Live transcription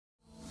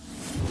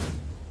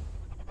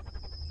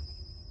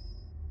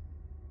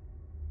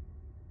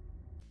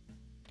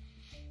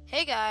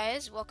Hey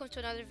guys, welcome to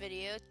another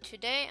video.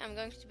 Today I'm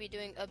going to be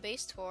doing a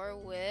base tour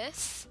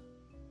with...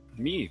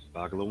 Me,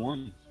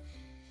 Bogla1.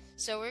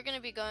 So we're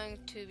going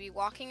to be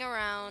walking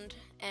around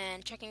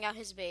and checking out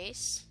his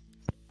base.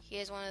 He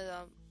is one of the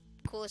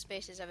coolest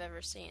bases I've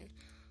ever seen.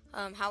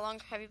 How long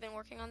have you been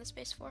working on this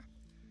base for?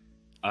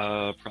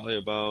 Probably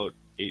about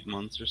 8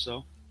 months or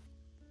so.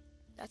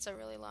 That's a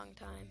really long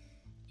time.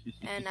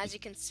 And as you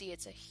can see,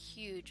 it's a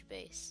huge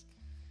base.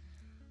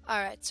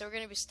 Alright, so we're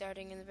going to be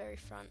starting in the very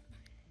front.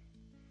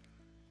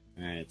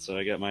 Alright, so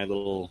I got my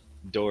little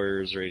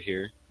doors right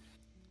here.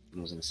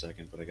 Those in a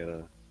second, but I got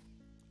a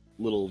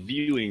little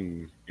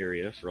viewing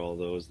area for all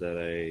those that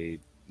I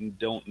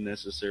don't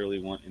necessarily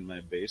want in my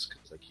base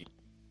because I can't.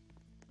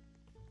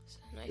 It's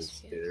a nice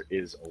view. There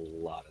is a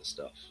lot of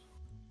stuff.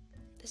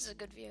 This is a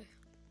good view.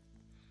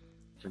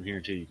 From here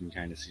too, you can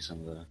kind of see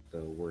some of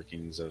the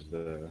workings of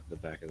the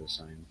back of the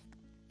sign.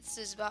 This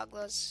is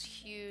Bogla's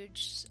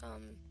huge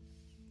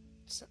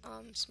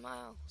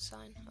smile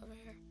sign over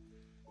here.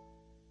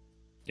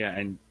 Yeah,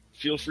 and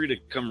feel free to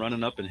come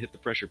running up and hit the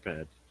pressure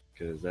pad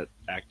because that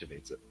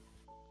activates it.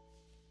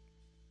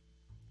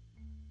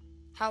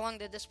 How long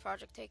did this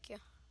project take you?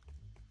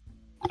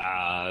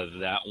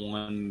 That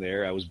one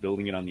there, I was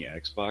building it on the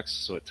Xbox,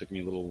 so it took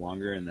me a little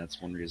longer, and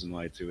that's one reason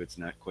why, too. It's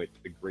not quite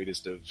the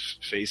greatest of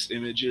face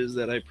images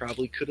that I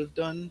probably could have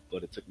done,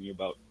 but it took me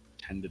about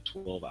 10 to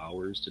 12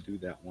 hours to do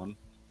that one.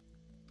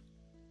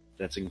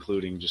 That's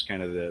including just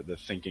kind of the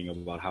thinking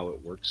about how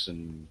it works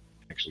and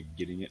actually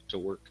getting it to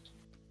work.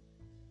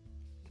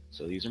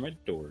 So these are my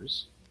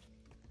doors.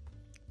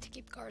 To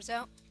keep cars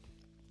out?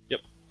 Yep.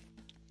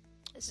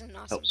 This is an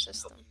awesome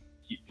system.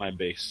 Keep my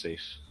base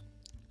safe.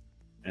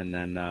 And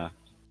then I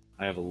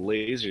have a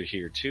laser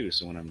here too,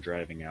 so when I'm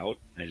driving out,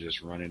 I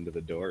just run into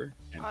the door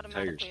and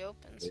automatically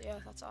opens. Yeah,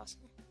 that's awesome.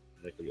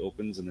 Automatically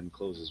opens and then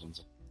closes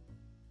once.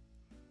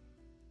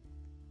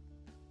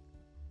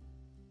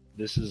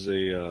 This is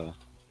a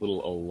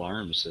little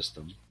alarm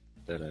system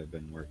that I've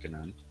been working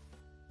on.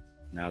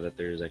 Now that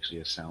there's actually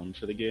a sound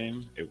for the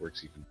game, it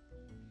works even.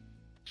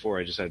 Before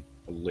I just had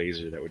a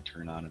laser that would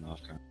turn on and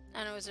off.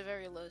 And it was a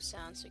very low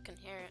sound, so you can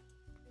hear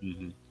it.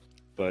 Mm-hmm.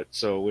 But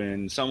so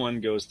when someone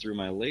goes through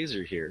my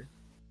laser here,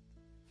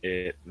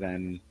 it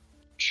then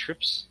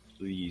trips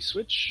the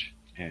switch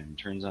and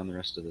turns on the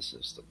rest of the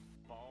system.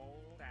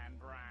 Bold and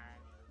bright.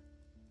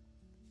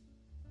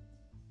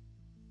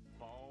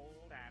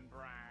 Bold and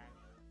bright.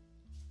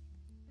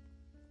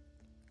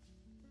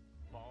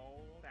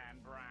 Bold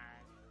and bright.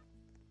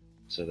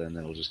 So then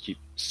it'll just keep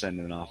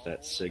sending off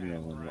that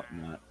signal and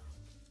whatnot.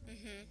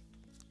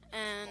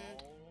 And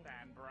Bold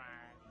and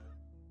bright.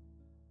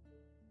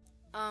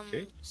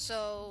 Okay.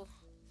 So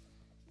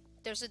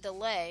there's a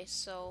delay,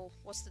 so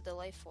what's the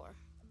delay for?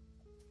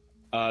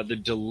 The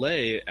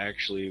delay,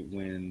 actually,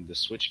 when the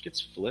switch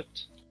gets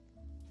flipped,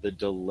 the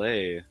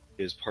delay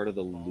is part of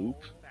the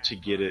loop to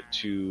get it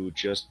to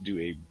just do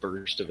a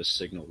burst of a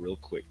signal real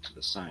quick to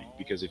the sign.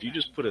 Because if you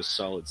just put a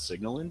solid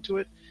signal into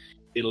it,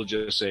 it'll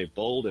just say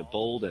bold at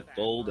bold at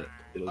bold at.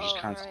 It'll just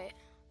constantly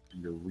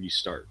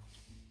restart.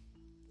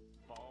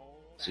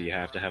 So you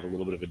have to have a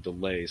little bit of a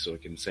delay so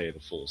it can say the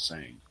full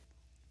saying.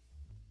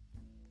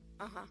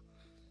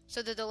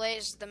 So the delay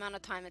is the amount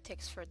of time it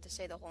takes for it to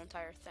say the whole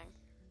entire thing.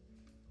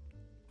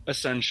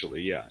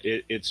 Essentially, yeah.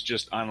 It's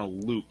just on a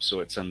loop, so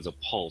it sends a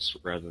pulse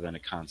rather than a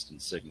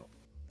constant signal.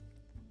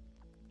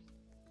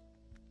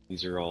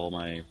 These are all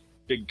my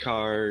big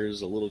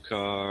cars, a little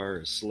car,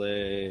 a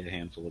sleigh, a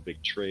handful of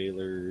big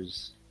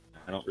trailers.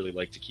 I don't really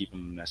like to keep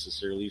them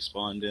necessarily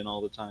spawned in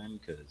all the time,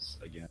 because,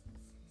 again,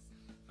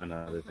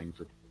 another thing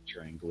for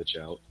try and glitch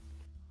out.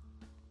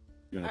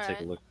 You want to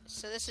take a look?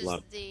 So this is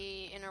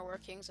the inner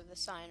workings of the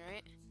sign,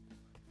 right?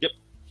 Yep.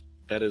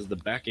 That is the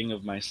backing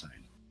of my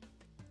sign.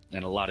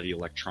 And a lot of the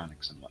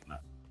electronics and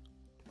whatnot.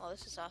 Oh,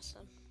 this is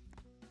awesome.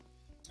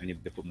 I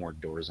need to put more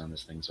doors on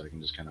this thing so I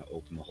can just kind of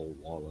open the whole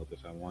wall up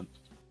if I want.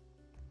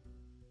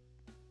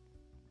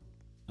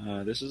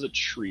 This is a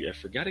tree. I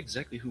forgot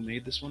exactly who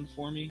made this one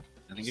for me.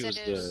 I think it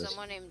was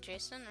someone named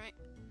Jason, right?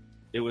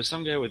 It was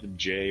some guy with a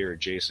J or a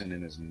Jason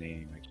in his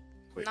name.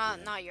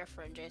 Not your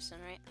friend Jason,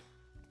 right?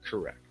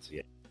 Correct,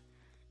 yeah.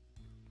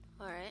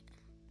 Alright.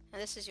 And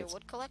this is your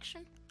wood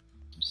collection?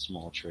 Some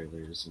small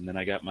trailers. And then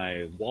I got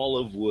my wall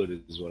of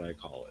wood, is what I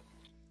call it.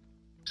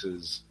 This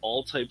is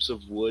all types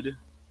of wood,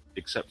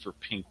 except for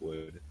pink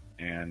wood,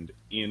 and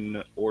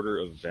in order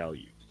of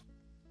value.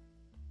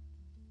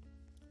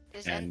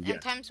 End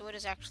times wood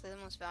is actually the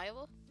most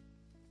valuable?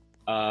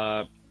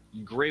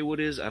 Gray wood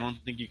is. I don't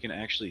think you can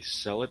actually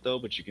sell it, though,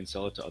 but you can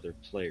sell it to other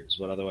players.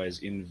 But otherwise,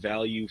 in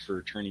value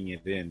for turning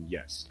it in,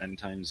 yes, end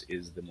times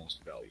is the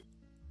most valuable.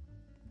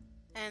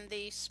 And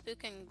the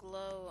Spook and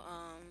Glow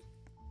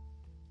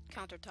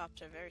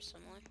countertops are very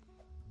similar.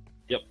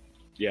 Yep.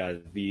 Yeah,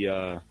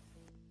 the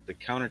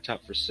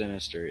countertop for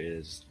Sinister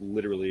is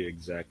literally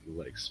exactly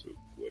like Spook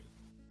would.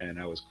 And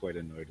I was quite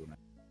annoyed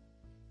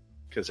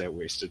because I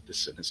wasted the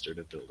Sinister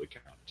to build a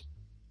count.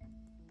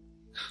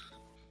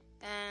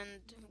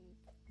 And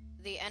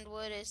the end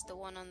wood is the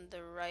one on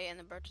the right and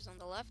the birch is on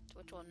the left.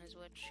 Which one is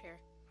which here?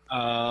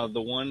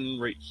 The one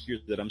right here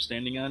that I'm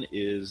standing on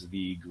is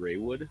the gray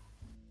wood,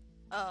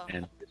 Oh,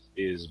 and this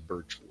is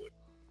birch wood.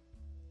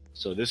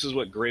 So this is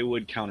what gray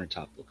wood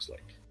countertop looks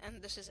like. and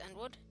this is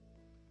Endwood?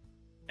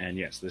 And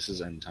yes, this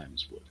is N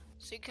times wood.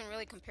 So you can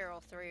really compare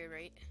all three,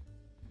 right?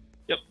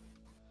 Yep.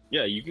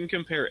 Yeah, you can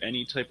compare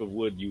any type of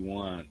wood you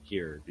want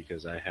here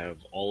because I have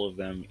all of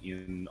them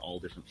in all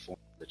different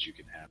forms that you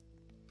can have.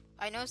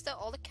 I noticed that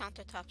all the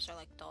countertops are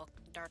like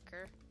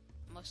darker.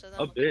 Most of them.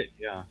 A bit,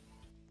 yeah.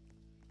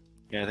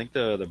 Yeah, I think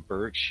the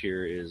birch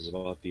here is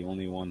about the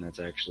only one that's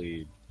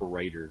actually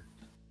brighter.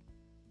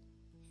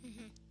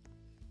 Mhm.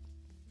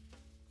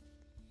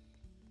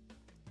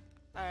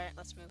 Alright,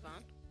 let's move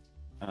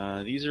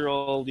on. These are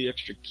all the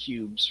extra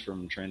cubes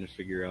from trying to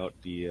figure out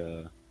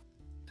the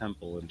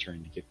temple and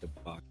trying to get the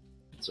box.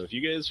 So if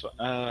you guys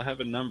have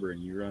a number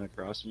and you run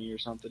across me or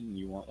something and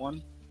you want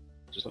one,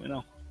 just let me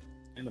know.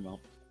 Hand them out.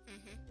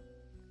 Mhm.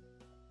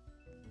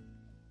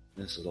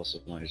 This is also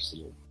my just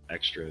little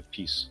extra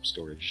piece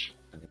storage.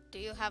 Do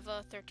you have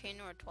a 13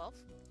 or a 12?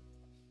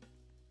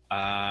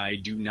 I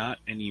do not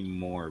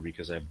anymore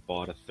because I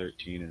bought a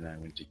 13 and I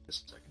went to get a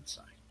second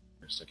sign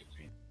or second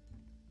paint.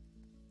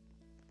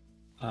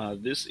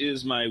 This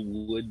is my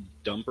wood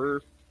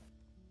dumper.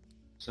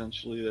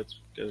 Essentially, that's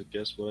I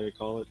guess what I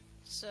call it.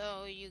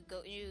 So you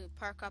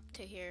park up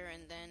to here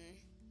and then.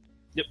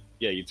 Yep.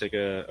 Yeah, you take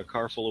a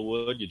car full of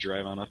wood, you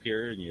drive on up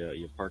here, and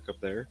you park up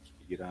there.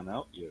 You get on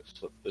out, you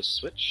flip this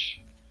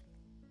switch,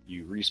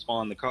 you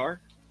respawn the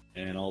car,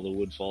 and all the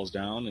wood falls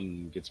down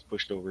and gets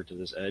pushed over to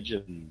this edge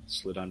and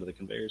slid onto the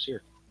conveyors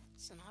here.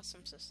 It's an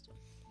awesome system.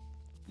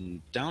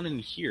 And down in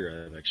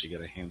here, I've actually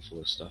got a handful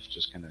of stuff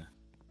just kind of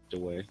tucked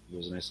away. It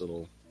was a nice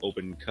little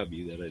open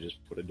cubby that I just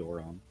put a door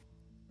on.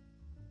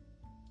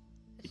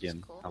 This Again,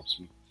 is cool. helps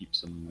me keep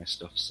some of my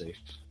stuff safe.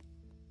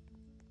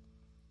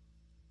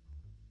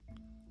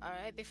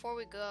 Alright, before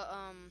we go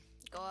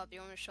up, you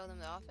want me to show them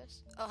the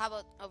office? Oh, how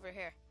about over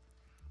here?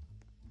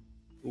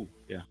 Ooh,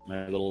 yeah,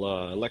 my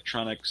little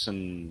electronics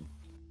and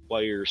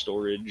wire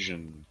storage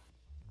and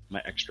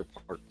my extra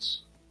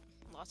parts.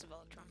 Lots of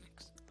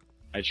electronics.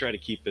 I try to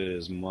keep it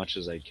as much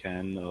as I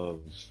can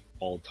of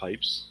all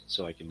types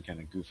so I can kind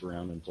of goof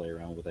around and play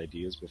around with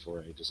ideas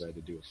before I decide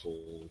to do a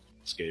full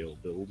scale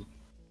build.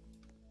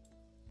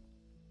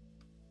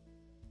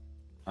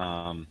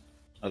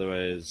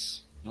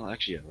 Otherwise, well,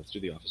 actually, yeah, let's do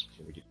the office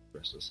before we get the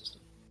rest of the system.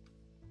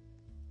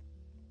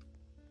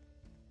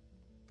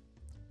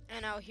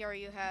 And out here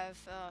you have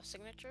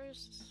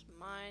signatures,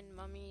 mine,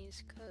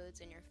 Mummy's, Codes,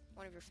 and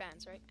one of your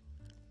fans, right?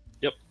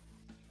 Yep.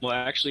 Well,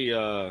 actually,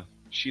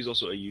 she's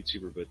also a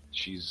YouTuber, but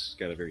she's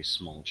got a very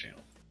small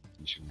channel.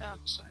 And she won't have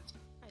signs.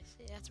 I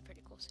see. That's a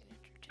pretty cool signature.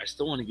 I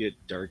still want to get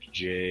Dark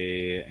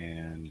J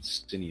and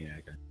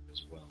Stiniac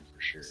as well, for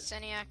sure.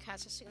 Seniac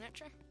has a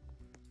signature?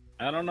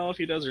 I don't know if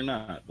he does or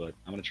not, but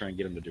I'm going to try and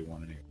get him to do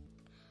one anyway.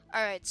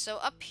 Alright, so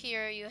up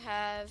here you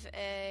have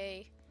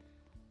a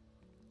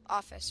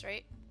office,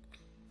 right?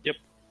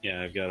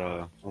 Yeah, I've got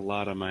a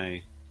lot of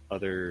my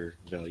other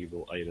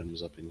valuable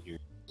items up in here.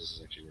 This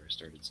is actually where I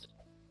started.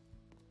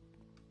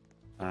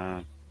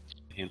 A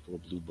handful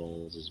of blue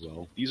balls as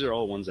well. These are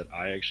all ones that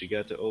I actually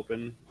got to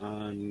open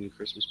on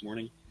Christmas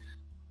morning.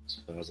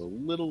 So I was a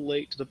little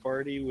late to the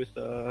party with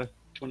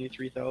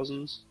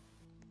 23,000s.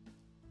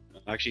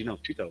 Actually, no,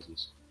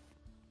 2,000s.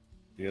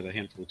 We got a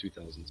handful of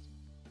 2,000s.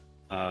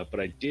 But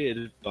I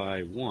did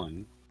buy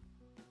one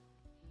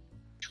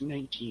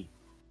 219.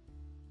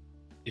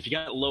 If you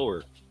got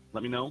lower,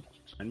 let me know.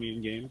 Find me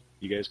in game.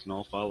 You guys can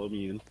all follow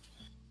me in.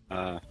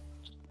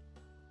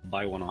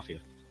 Buy one off you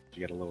if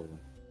you got a lower one.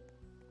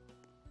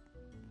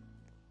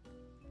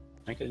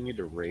 I think I need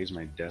to raise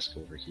my desk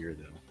over here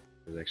though,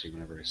 because actually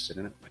whenever I sit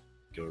in it, I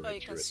go right Oh, you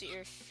through can it. see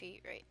your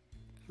feet, right?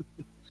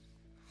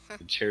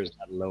 The chair's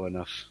not low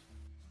enough.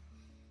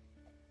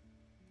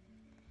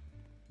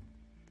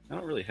 I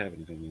don't really have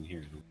anything in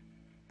here.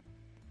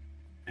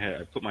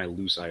 I put my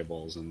loose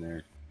eyeballs in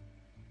there.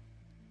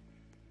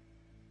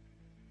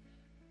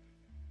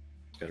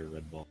 Got a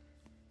red ball.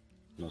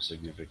 No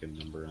significant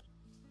number.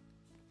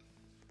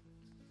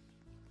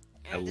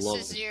 And I this love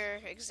is this. your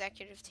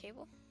executive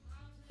table?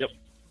 Yeah,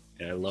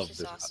 I love This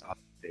is this awesome.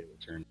 table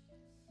turn.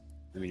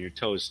 I mean, your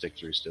toes stick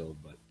through still,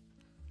 but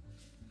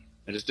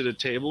I just did a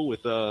table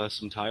with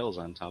some tiles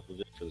on top of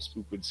it for the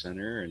spookwood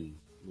center and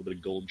a little bit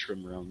of gold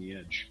trim around the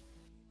edge.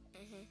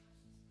 Mm-hmm.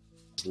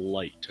 This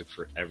light took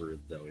forever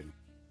though, and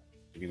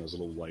getting those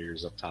little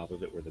wires up top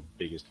of it were the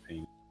biggest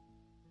pain.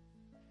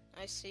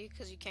 I see,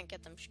 because you can't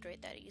get them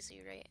straight that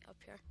easy, right, up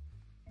here?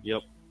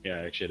 Yep. Yeah,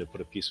 I actually had to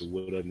put a piece of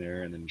wood in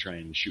there and then try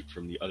and shoot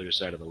from the other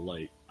side of the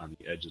light on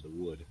the edge of the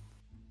wood.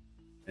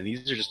 And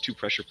these are just two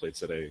pressure plates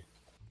that I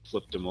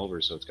flipped them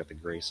over so it's got the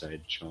gray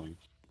side showing.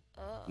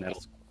 Oh, And that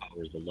that's cool.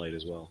 powers the light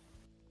as well.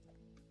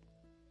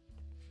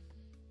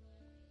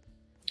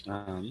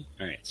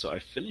 Alright, so I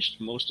finished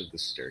most of the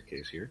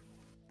staircase here.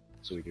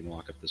 So we can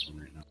walk up this one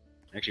right now.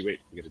 Actually, wait,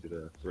 we gotta do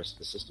the rest of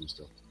the system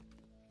still.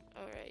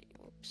 Alright,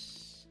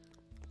 whoops.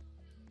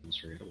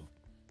 Almost forgettable.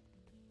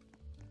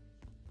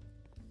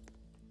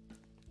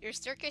 Your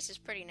staircase is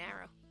pretty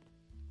narrow.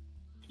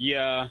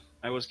 Yeah,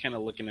 I was kind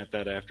of looking at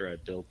that after I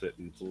built it,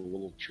 and it's a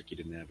little tricky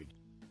to navigate.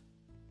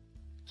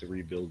 To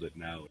rebuild it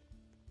now.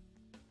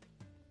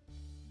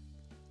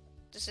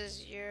 This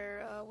is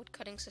your wood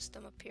cutting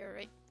system up here,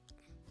 right?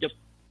 Yep.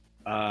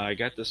 I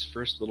got this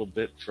first little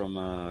bit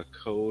from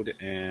Code,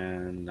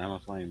 and I'm a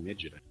flying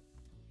midget.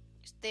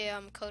 The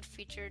Code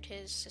featured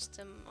his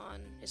system on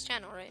his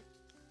channel, right?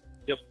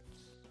 Yep.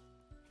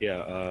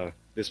 Yeah,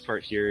 this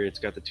part here, it's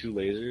got the two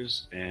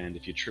lasers, and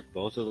if you trip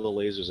both of the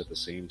lasers at the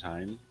same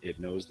time, it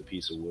knows the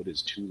piece of wood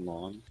is too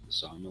long for the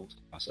sawmill to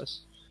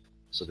process.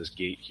 So this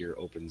gate here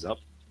opens up,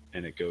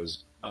 and it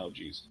goes, oh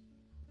geez.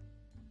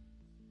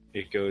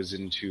 It goes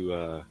into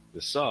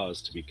the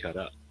saws to be cut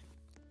up.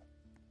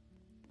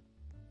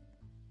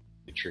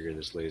 You trigger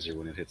this laser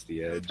when it hits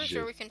the edge. I'm pretty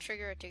sure we can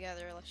trigger it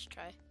together. Let's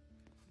try.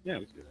 Yeah,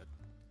 we can do that.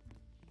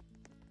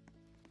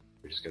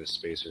 We just gotta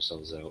space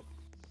ourselves out.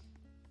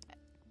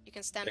 You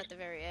can stand at the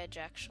very edge,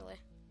 actually.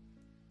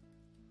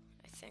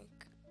 I think.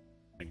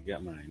 I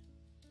got mine.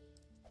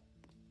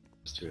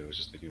 I was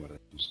just thinking about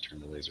it. Just turn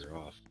the laser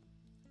off.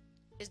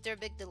 Is there a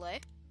big delay?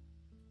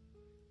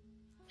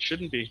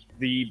 Shouldn't be.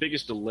 The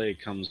biggest delay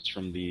comes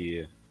from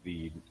the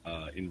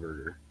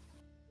inverter.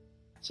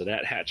 So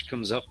that hatch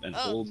comes up and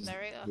holds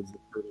there we go. the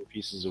further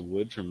pieces of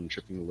wood from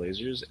tripping the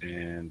lasers,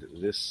 and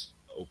this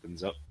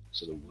opens up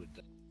so the wood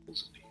that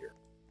pulls into here.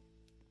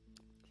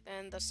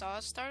 And the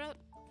saws start up?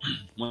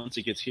 Once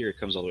it gets here, it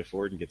comes all the way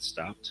forward and gets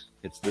stopped,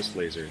 hits this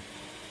laser,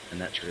 and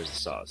that triggers the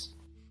saws.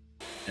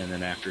 And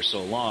then after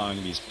so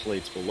long, these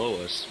plates below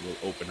us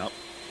will open up,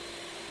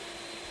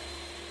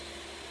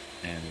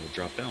 and it will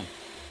drop down.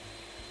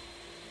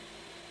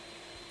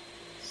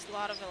 It's a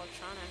lot of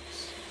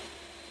electronics.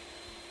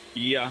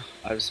 Yeah,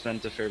 I've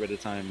spent a fair bit of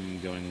time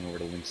going over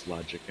to Link's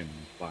Logic and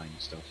buying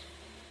stuff.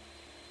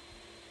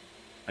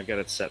 I've got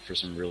it set for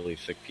some really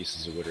thick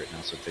pieces of wood right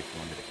now, so it takes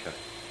longer to cut.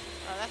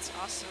 Oh, that's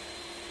awesome.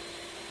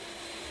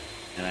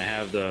 And I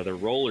have the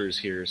rollers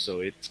here,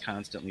 so it's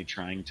constantly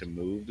trying to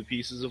move the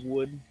pieces of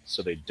wood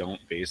so they don't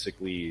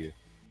basically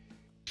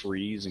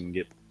freeze and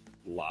get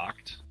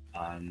locked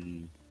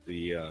on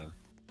the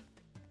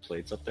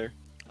plates up there.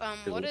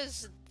 What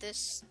is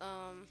this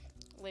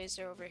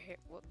laser over here?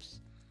 Whoops.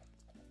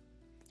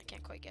 I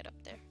can't quite get up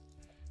there.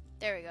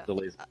 There we go. The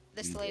laser.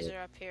 This laser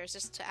up here, is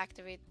this to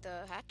activate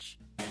the hatch?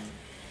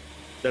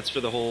 That's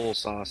for the whole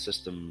saw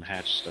system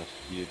hatch stuff.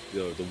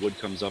 The wood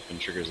comes up and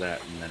triggers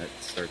that, and then it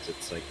starts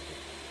its cycle.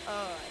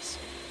 Oh, I see.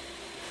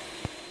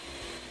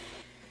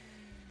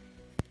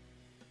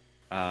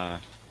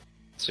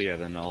 So yeah,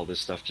 then all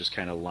this stuff just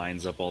kind of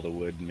lines up all the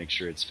wood and makes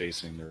sure it's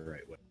facing the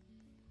right way.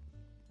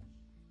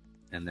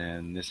 And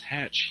then this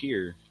hatch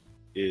here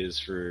is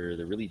for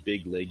the really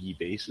big leggy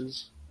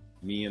bases.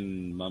 Me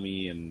and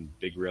Mummy and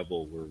Big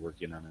Rebel were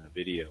working on a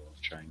video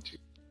of trying to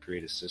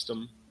create a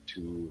system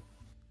to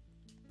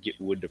get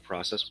wood to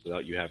process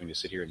without you having to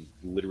sit here and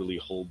literally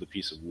hold the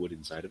piece of wood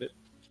inside of it.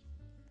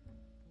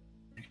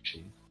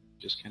 Actually,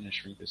 just kind of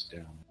shrink this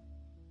down.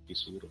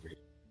 Piece of wood over here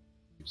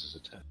uses a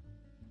test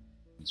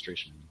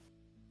demonstration.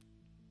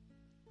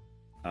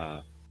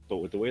 But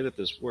with the way that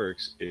this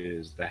works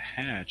is the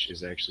hatch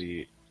is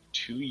actually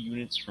 2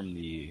 units from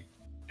the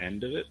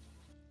end of it,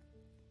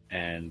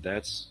 and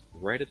that's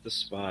right at the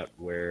spot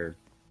where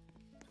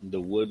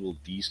the wood will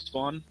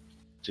despawn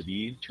to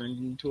be turned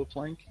into a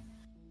plank,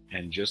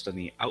 and just on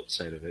the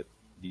outside of it,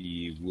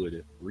 the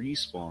wood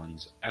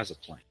respawns as a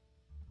plank.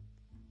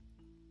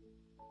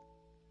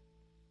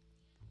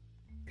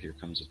 Here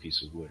comes a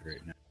piece of wood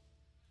right now,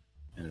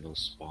 and it'll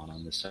spawn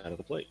on this side of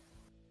the plate.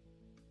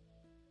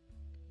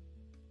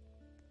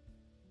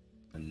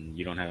 And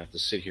you don't have to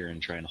sit here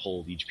and try and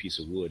hold each piece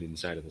of wood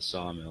inside of the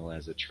sawmill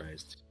as it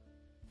tries to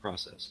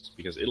process,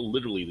 because it'll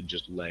literally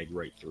just lag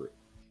right through.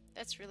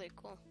 That's really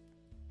cool.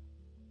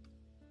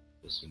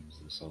 As soon as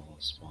this all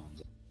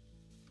spawns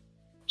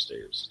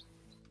upstairs.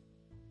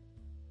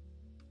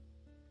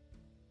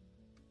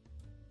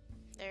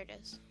 There it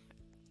is.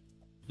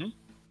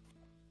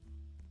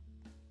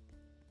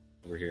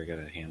 Over here I got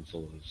a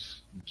handful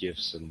of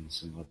gifts and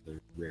some other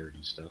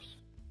rarity stuff.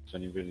 If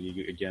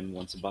anybody, again,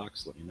 wants a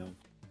box, let me know.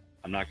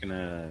 I'm not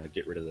gonna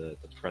get rid of the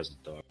present,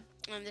 though.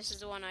 And this is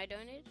the one I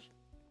donated?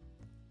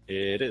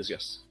 It is,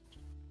 yes.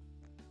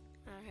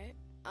 Alright.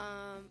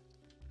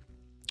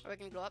 Are we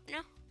gonna go up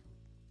now?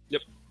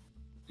 Yep.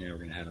 Yeah, we're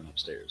gonna head on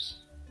upstairs.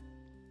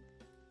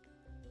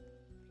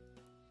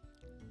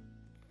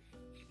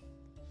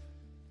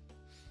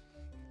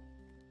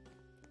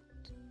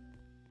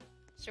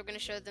 So we're gonna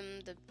show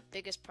them the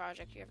biggest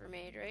project you ever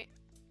made, right?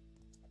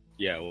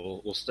 Yeah,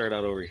 we'll start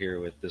out over here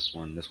with this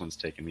one. This one's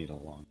taken me the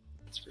long,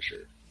 that's for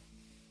sure.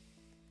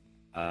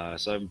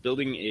 So I'm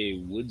building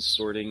a wood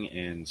sorting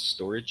and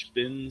storage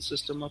bin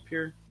system up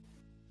here.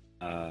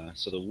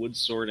 So the wood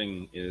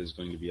sorting is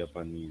going to be up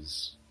on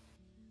these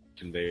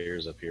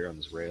conveyors up here on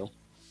this rail,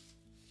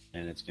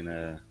 and it's going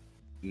to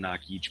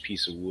knock each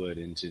piece of wood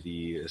into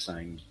the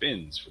assigned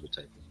bins for the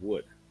type of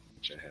wood,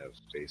 which I have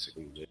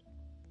basically lit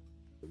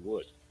the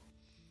wood.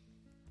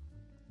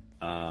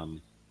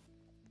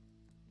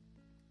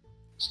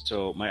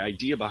 So my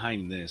idea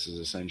behind this is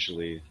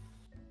essentially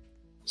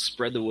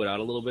spread the wood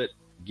out a little bit,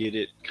 get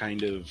it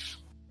kind of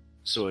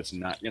so it's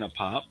not going to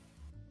pop,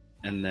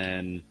 and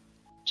then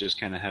just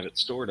kind of have it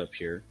stored up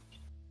here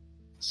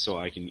so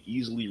I can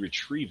easily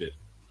retrieve it,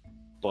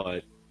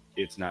 but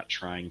it's not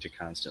trying to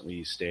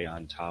constantly stay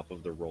on top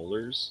of the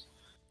rollers,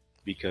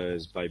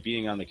 because by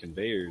being on the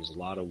conveyors, a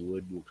lot of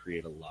wood will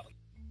create a lot of...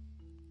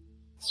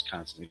 It's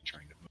constantly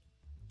trying to move.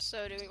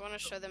 So do we want to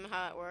show them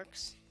how it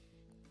works?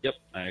 Yep,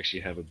 I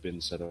actually have a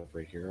bin set up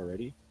right here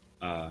already.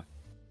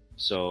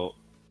 So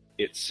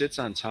it sits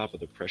on top of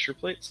the pressure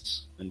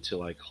plates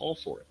until I call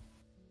for it.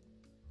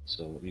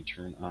 So let me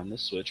turn on the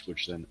switch,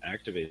 which then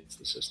activates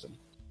the system.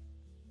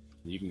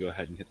 You can go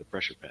ahead and hit the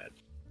pressure pad.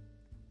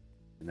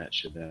 And that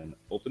should then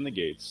open the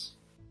gates.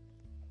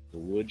 The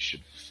wood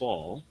should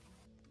fall.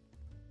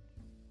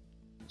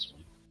 This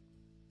one.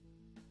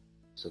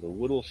 So the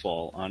wood will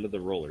fall onto the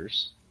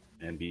rollers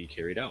and be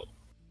carried out.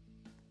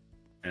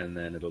 And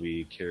then it'll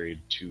be carried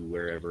to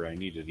wherever I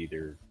need it,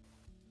 either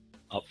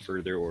up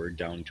further or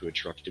down to a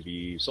truck to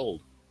be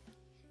sold.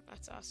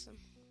 That's awesome.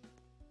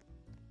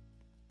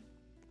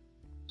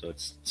 So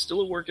it's still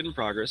a work in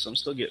progress. I'm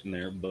still getting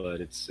there, but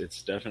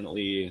it's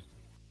definitely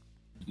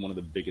one of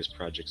the biggest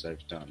projects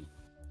I've done.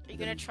 Are you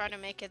gonna try to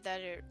make it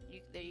that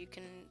you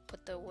can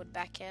put the wood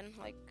back in,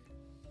 like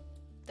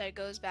that it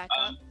goes back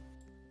up?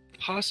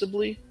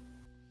 Possibly.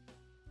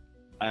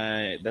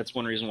 That's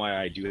one reason why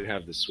I do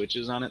have the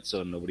switches on it,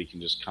 so nobody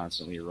can just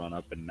constantly run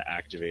up and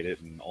activate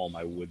it and all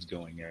my wood's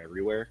going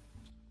everywhere.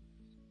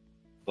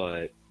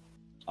 But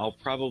I'll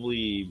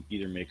probably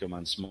either make them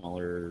on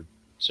smaller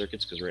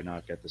circuits, because right now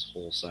I've got this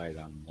whole side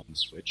on one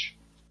switch.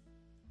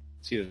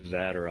 It's either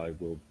that or I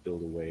will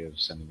build a way of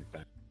sending it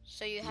back.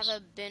 So you have a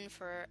bin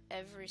for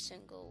every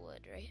single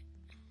wood, right?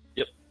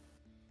 Yep.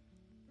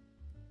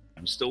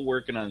 I'm still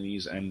working on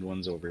these end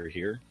ones over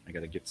here. I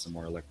gotta get some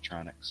more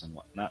electronics and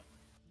whatnot.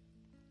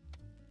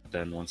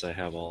 Then once I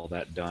have all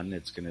that done,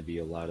 it's going to be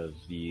a lot of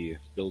the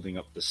building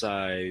up the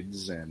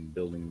sides and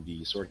building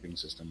the sorting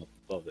system up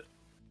above it.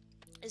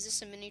 Is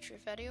this a mini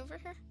Trifetti over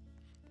here?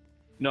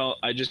 No,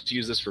 I just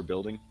use this for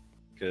building,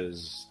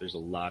 because there's a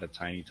lot of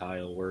tiny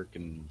tile work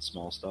and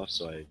small stuff,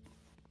 so I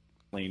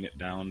plane it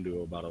down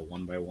to about a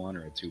 1x1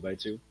 or a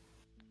 2x2,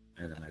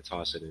 and then I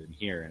toss it in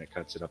here and it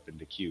cuts it up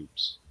into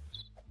cubes.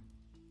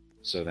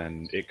 So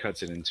then it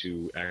cuts it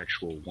into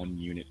actual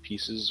 1-unit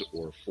pieces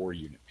or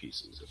 4-unit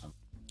pieces.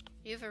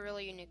 You have a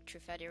really unique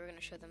Trifetti. We're going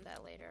to show them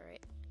that later,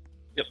 right?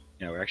 Yep.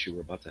 Yeah,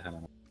 we're about to head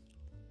on.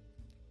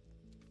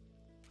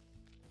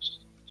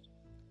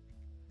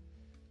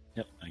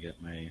 Yep, I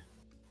got my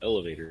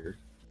elevator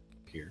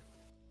here.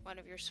 One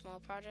of your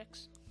small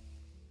projects?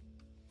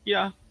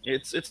 Yeah,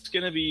 it's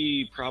going to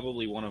be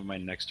probably one of my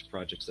next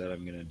projects that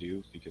I'm going to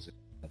do, because it's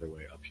another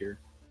way up here.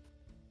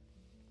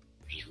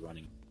 Just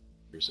running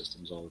your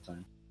systems all the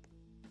time.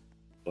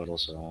 But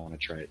also I want to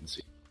try it and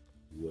see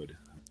wood.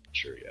 I'm not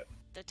sure yet.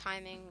 The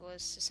timing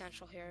was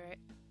essential here, right?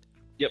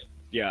 Yep.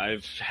 Yeah,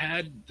 I've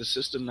had the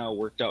system now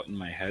worked out in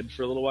my head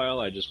for a little while.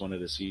 I just wanted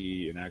to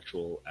see an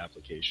actual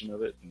application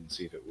of it and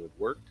see if it would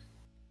work.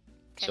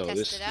 Can I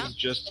test it out? Is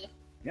just...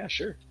 Yeah,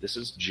 sure. This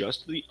is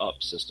just the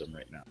up system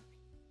right now.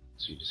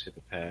 So you just hit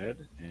the pad,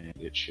 and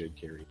it should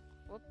carry.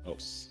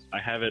 Whoops. Oh, I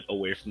have it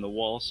away from the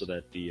wall so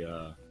that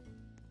the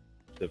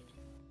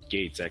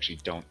gates actually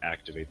don't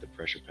activate the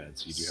pressure pad,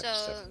 so you do have to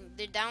step. So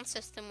the down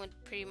system would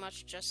pretty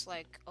much just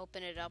like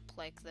open it up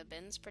like the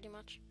bins, pretty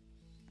much?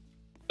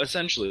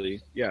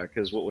 Essentially, yeah,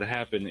 because what would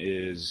happen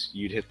is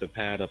you'd hit the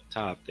pad up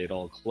top, they'd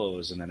all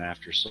close, and then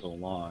after so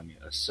long,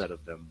 a set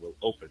of them will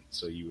open,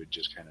 so you would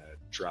just kind of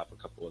drop a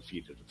couple of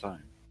feet at a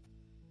time.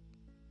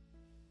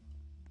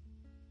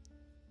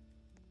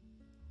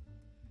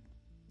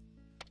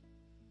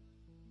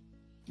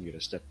 You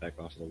gotta step back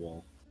off the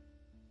wall.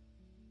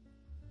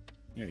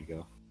 There you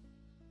go.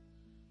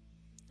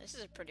 This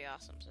is a pretty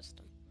awesome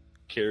system.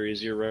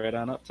 Carries you right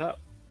on up top.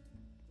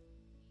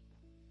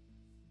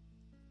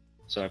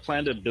 So I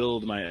plan to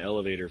build my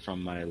elevator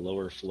from my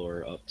lower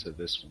floor up to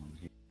this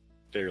one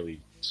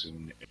fairly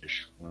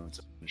soon-ish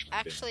once I finish my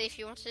Actually, if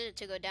you wanted it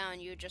to go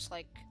down, you would just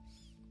like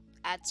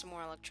add some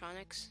more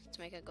electronics to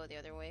make it go the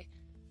other way.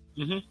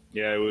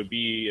 Yeah, it would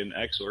be an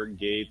XOR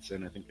gate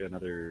and I think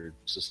another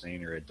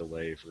sustainer, a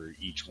delay for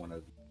each one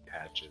of the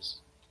hatches.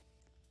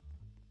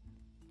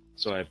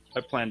 So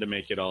I plan to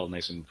make it all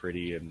nice and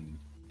pretty and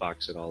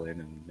box it all in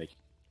and make it...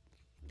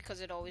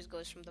 Because it always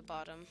goes from the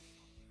bottom,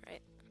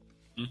 right?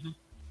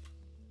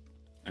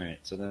 Alright,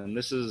 so then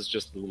this is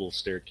just the little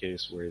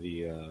staircase where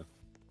the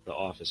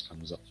office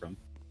comes up from.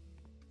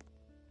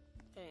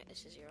 Alright,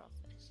 this is your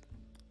office.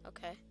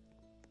 Okay.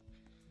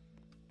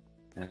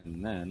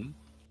 And then,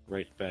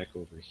 right back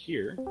over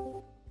here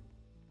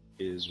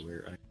is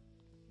where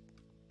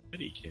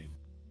Eddie came.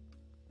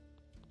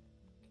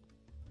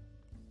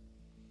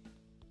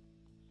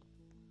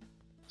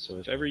 So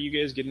if ever you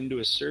guys get into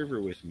a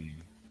server with me,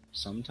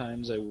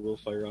 sometimes I will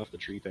fire off the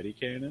Trifetti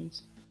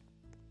cannons.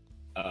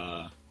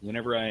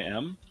 Whenever I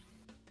am,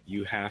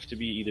 you have to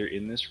be either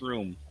in this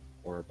room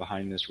or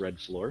behind this red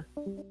floor,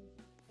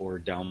 or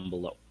down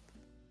below.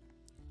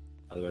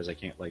 Otherwise, I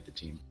can't light the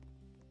team.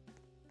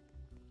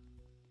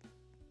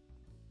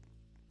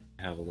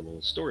 I have a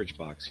little storage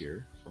box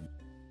here. From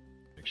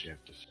actually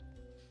have to,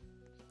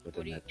 but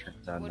then that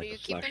turns on What like do you a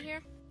keep flash. in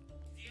here?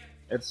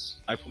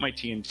 I put my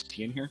TNT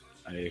in here.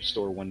 I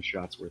store 1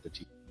 shot's worth of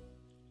TNT.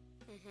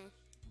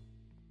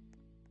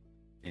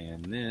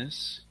 And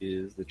this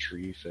is the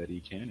tree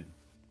fetty cannon.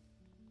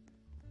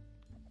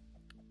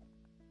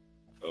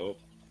 Oh.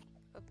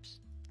 Oops.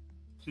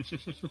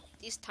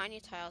 These tiny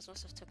tiles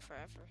must have took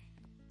forever.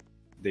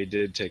 They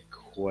did take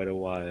quite a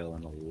while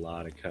and a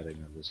lot of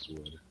cutting of this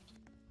wood.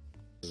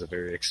 This is a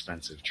very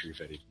expensive tree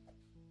fetty.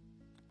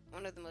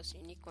 One of the most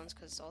unique ones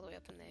because it's all the way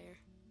up in the air.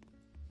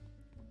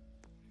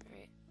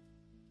 Right.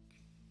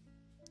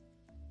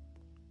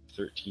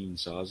 13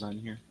 saws on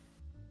here.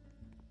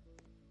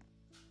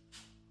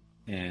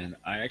 And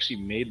I actually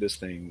made this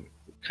thing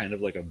kind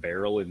of like a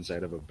barrel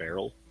inside of a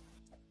barrel,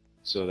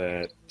 so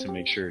that to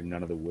make sure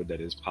none of the wood that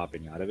is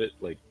popping out of it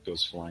like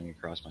goes flying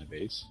across my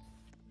base.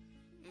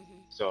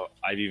 So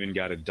I've even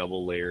got a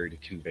double layered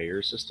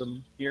conveyor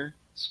system here,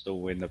 so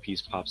when the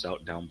piece pops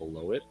out down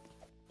below it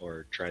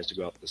or tries to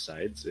go up the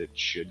sides, it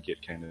should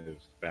get kind of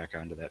back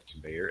onto that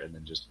conveyor and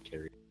then just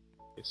carry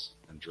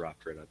and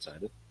dropped right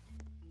outside it.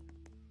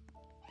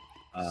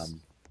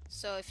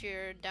 So if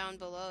you're down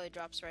below, it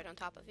drops right on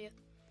top of you?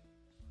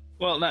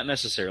 Well, not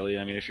necessarily.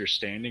 I mean, if you're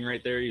standing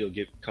right there, you'll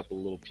get a couple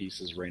little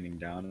pieces raining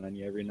down on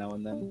you every now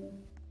and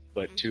then.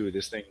 But too,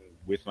 this thing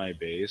with my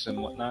base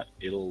and whatnot,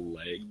 it'll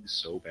lag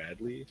so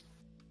badly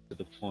to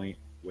the point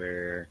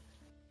where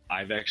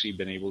I've actually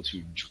been able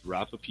to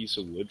drop a piece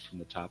of wood from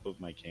the top of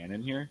my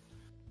cannon here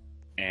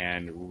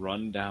and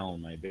run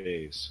down my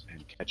base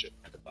and catch it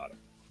at the bottom.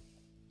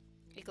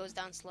 It goes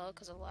down slow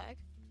because of lag?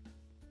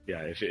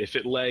 Yeah, if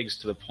it lags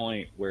to the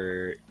point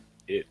where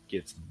it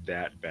gets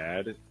that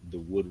bad, the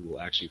wood will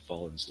actually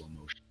fall in slow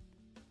motion.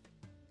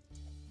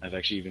 I've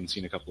actually even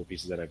seen a couple of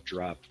pieces that I've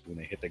dropped, when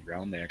they hit the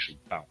ground, they actually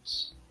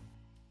bounce.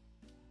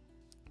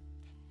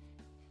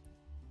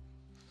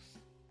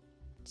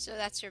 So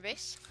that's your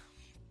base?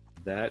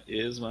 That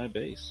is my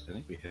base. I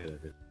think we hit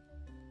it.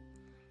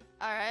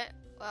 Alright,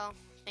 well,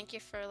 thank you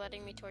for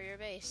letting me tour your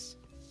base.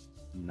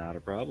 Not a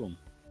problem.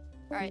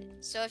 Alright,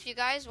 so if you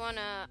guys want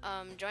to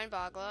join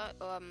Bogla,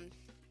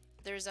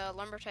 there's a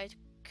Lumber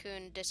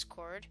Tycoon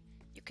Discord.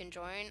 You can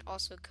join.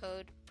 Also,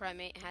 Code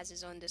Primate has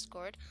his own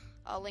Discord.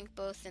 I'll link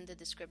both in the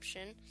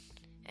description.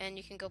 And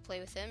you can go play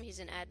with him. He's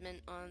an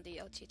admin on the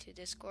LT2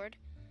 Discord.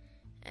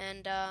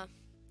 And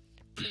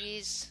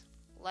please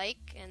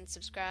like and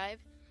subscribe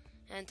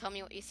and tell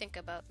me what you think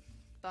about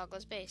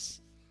Bogla's base.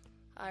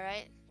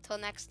 Alright, till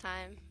next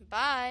time.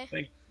 Bye!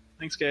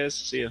 Thanks guys.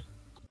 See ya.